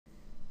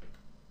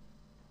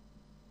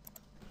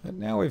But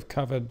now we've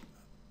covered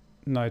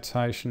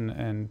notation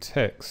and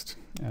text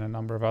and a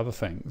number of other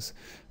things.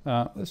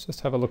 Let's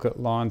just have a look at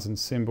lines and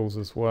symbols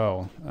as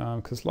well,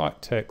 because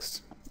like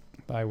text,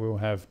 they will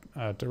have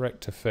a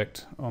direct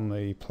effect on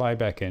the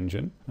playback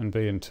engine and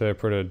be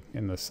interpreted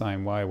in the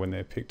same way when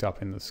they're picked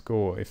up in the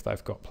score if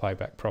they've got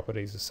playback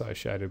properties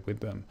associated with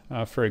them.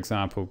 For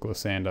example,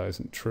 glissandos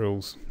and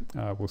trills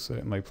will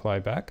certainly play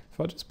back. If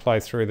I just play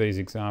through these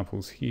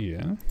examples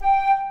here.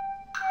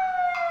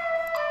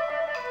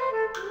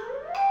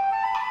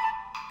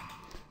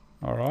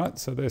 Alright,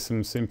 so there's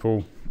some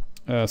simple,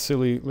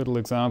 silly little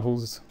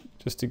examples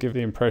just to give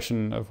the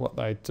impression of what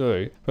they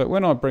do. But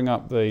when I bring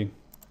up the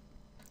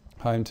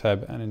Home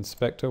tab and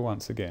Inspector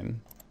once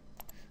again,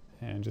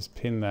 and just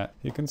pin that,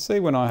 you can see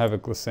when I have a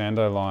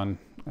glissando line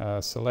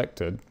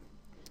selected,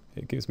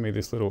 it gives me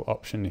this little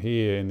option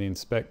here in the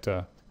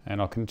Inspector,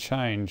 and I can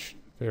change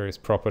various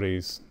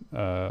properties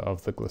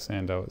of the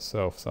glissando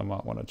itself. So I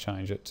might want to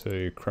change it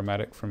to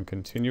chromatic from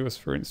continuous,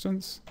 for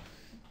instance.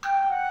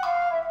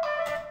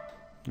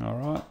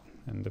 Alright,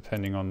 and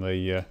depending on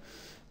the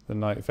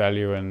note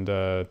value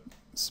and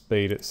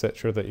speed,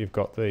 etc., that you've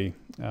got the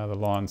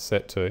line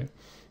set to,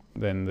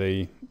 then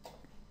the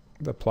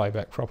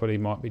playback property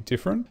might be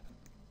different.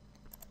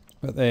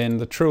 But then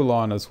the trill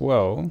line as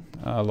well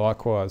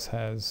likewise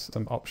has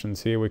some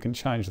options here. We can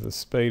change the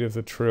speed of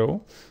the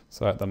trill.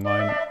 So at the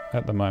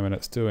moment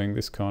it's doing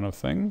this kind of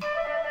thing.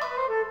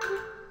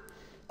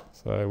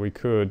 So we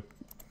could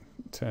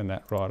turn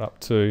that right up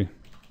to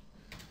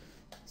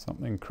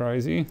something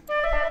crazy.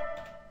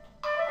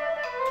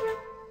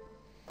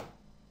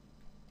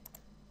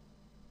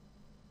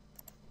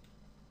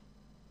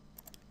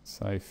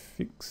 Say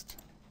fixed.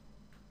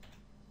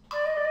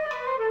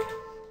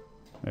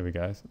 There we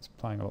go, so it's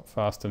playing a lot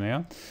faster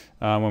now.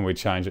 When we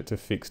change it to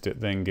fixed,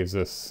 it then gives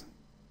us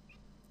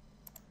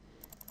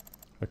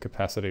the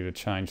capacity to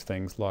change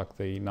things like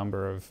the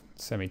number of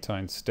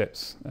semitone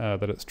steps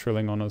that it's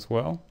trilling on as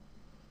well,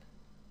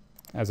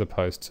 as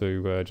opposed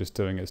to just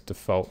doing its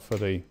default for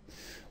the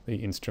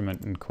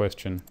instrument in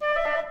question.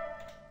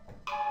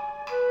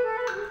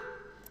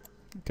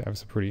 Okay,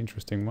 that's a pretty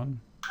interesting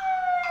one.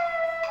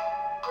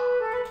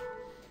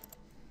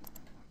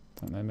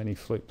 Don't know many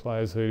flute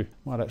players who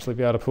might actually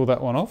be able to pull that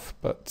one off,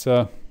 but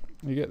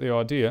you get the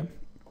idea.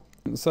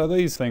 So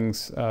these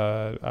things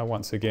are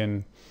once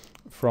again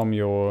from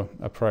your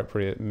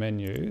appropriate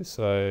menu.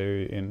 So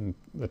in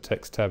the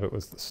text tab it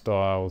was the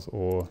styles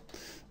or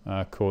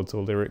chords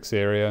or lyrics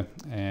area,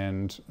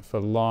 and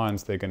for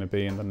lines they're going to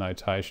be in the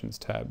notations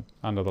tab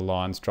under the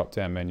lines drop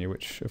down menu,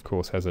 which of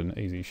course has an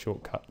easy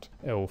shortcut,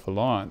 L for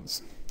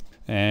lines.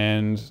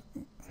 And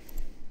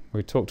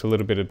we talked a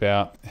little bit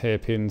about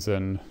hairpins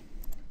and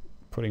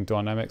putting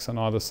dynamics on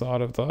either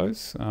side of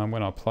those.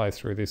 When I play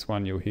through this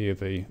one, you'll hear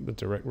the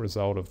direct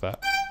result of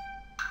that.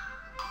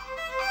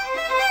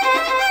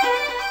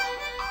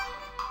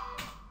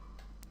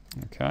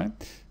 Okay,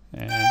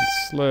 and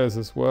slurs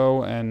as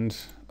well, and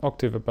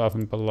octave above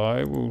and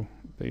below will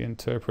be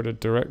interpreted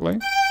directly.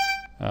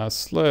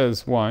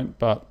 Slurs won't,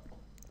 but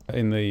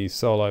in the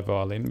solo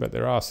violin, but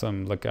there are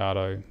some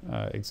legato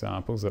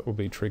examples that will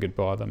be triggered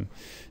by them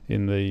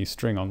in the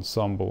string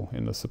ensemble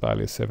in the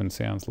Sibelius 7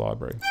 Sounds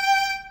library.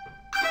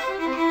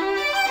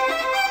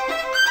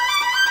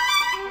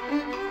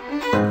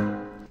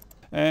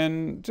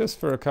 And just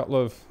for a couple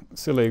of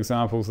silly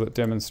examples that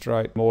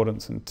demonstrate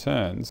mordents and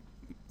turns,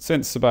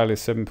 since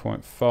Sibelius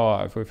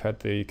 7.5 we've had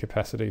the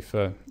capacity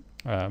for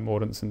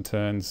mordents and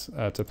turns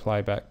to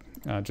play back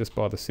just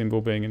by the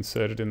symbol being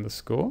inserted in the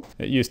score.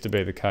 It used to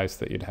be the case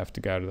that you'd have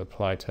to go to the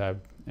play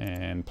tab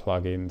and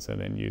plugins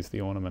and then use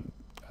the ornament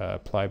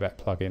playback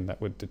plugin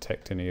that would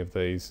detect any of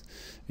these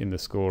in the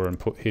score and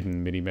put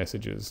hidden MIDI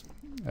messages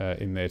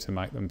in there to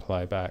make them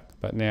play back.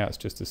 But now it's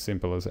just as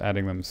simple as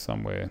adding them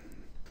somewhere,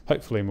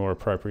 hopefully more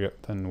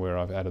appropriate than where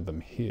I've added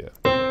them here.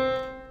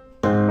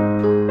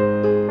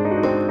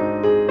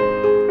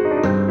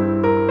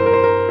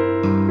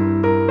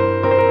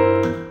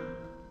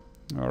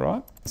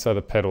 Alright, so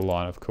the pedal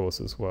line of course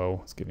as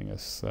well is giving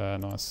us a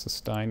nice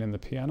sustain in the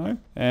piano.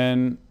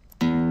 And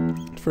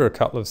for a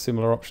couple of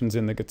similar options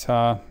in the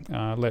guitar,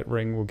 let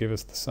ring will give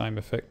us the same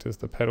effect as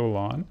the pedal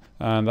line.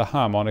 And the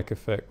harmonic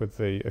effect with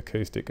the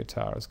acoustic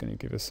guitar is going to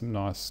give us some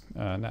nice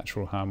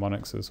natural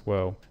harmonics as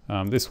well.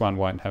 This one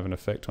won't have an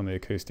effect on the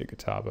acoustic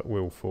guitar, but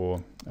will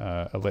for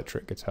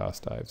electric guitar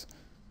staves.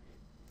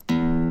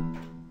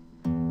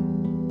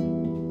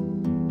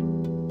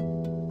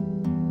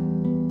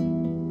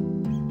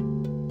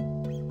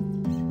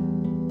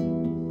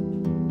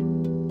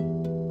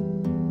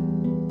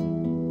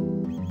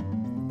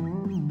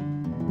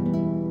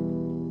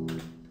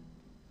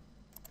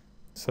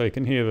 So you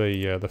can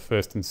hear the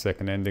first and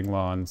second ending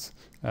lines,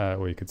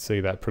 where you could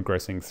see that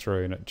progressing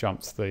through, and it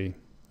jumps the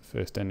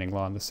first ending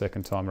line the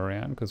second time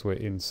around because we're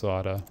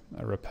inside a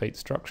repeat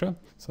structure.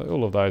 So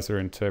all of those are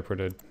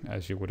interpreted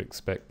as you would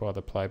expect by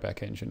the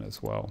playback engine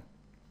as well.